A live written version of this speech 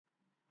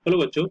Hello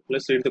बच्चों,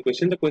 let's read the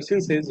question. The question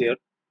says here,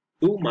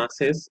 two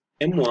masses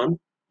m1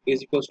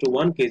 is equals to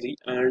 1 kg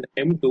and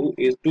m2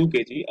 is 2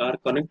 kg are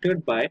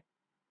connected by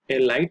a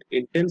light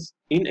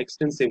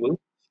inextensible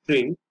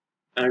string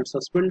and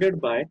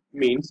suspended by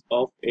means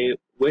of a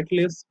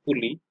weightless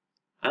pulley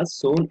as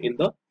shown in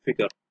the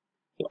figure.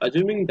 So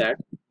assuming that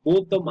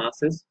both the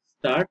masses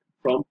start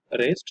from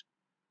rest,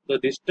 the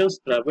distance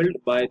traveled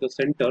by the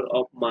center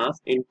of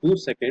mass in 2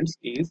 seconds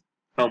is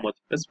how much?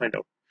 Let's find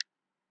out.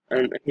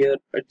 And here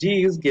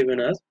g is given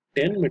as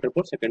 10 meter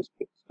per second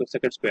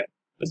square.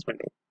 Let's find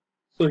out.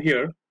 So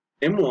here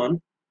m1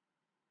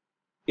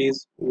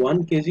 is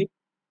 1 kg,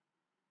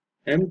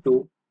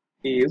 m2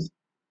 is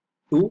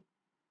 2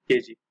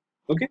 kg.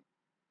 Okay,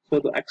 so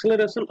the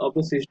acceleration of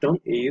the system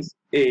is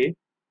a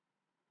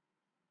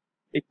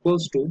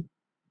equals to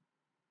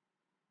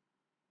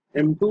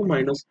m2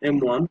 minus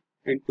m1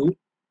 into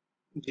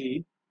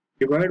g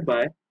divided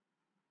by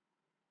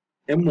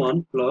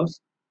m1 plus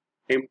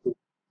m2,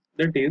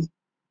 that is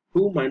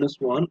 2 minus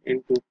 1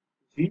 into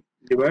g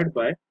divided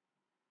by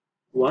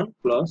 1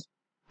 plus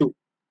 2.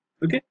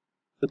 Okay,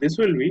 so this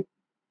will be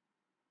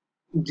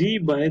g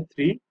by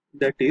 3,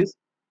 that is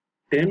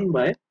 10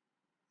 by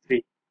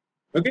 3.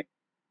 Okay,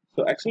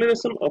 so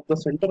acceleration of the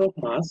center of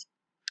mass,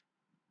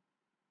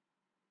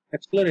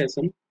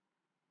 acceleration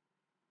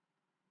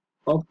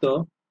of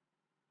the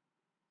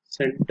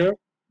center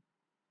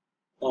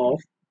of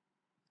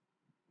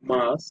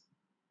mass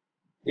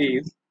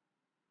is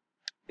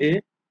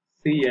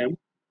ACM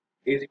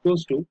is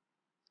equals to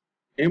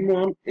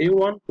m1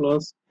 a1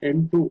 plus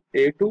m2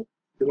 a2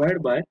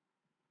 divided by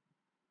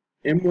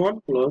m1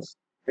 plus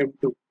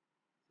m2,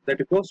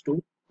 that equals to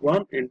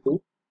 1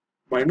 into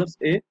minus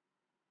a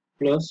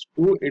plus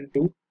 2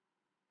 into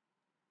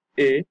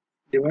a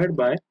divided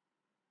by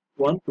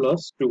 1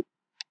 plus 2.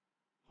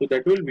 So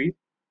that will be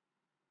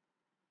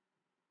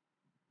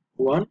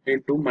 1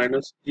 into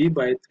minus g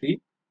by 3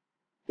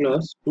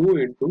 plus 2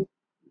 into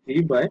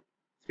g by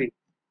 3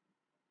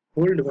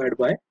 whole divided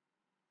by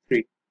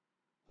 3.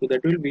 So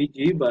that will be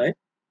g by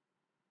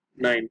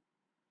 9,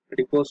 that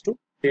equals to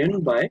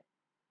 10 by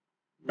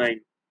 9.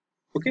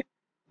 Okay,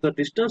 the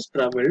distance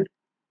traveled,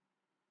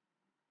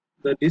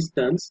 the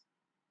distance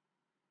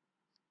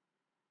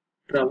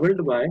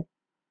traveled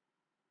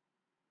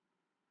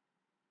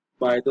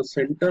by the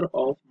center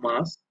of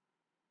mass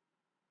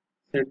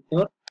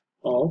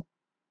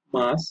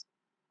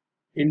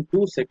in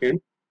 2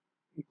 seconds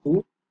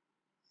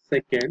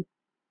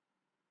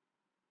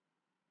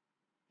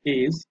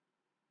is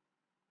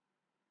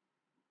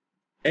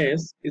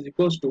s is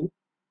equals to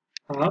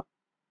half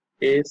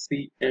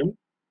acm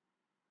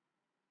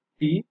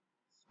t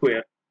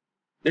square,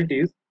 that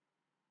is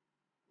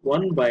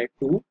 1 by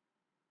 2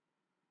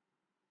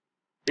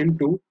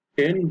 into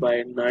 10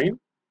 by 9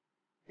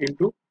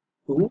 into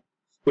 2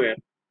 square,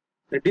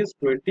 that is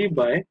 20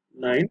 by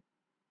 9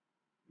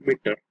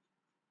 meter.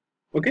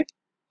 Okay,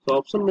 so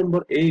option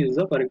number A is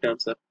the correct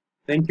answer.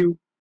 Thank you.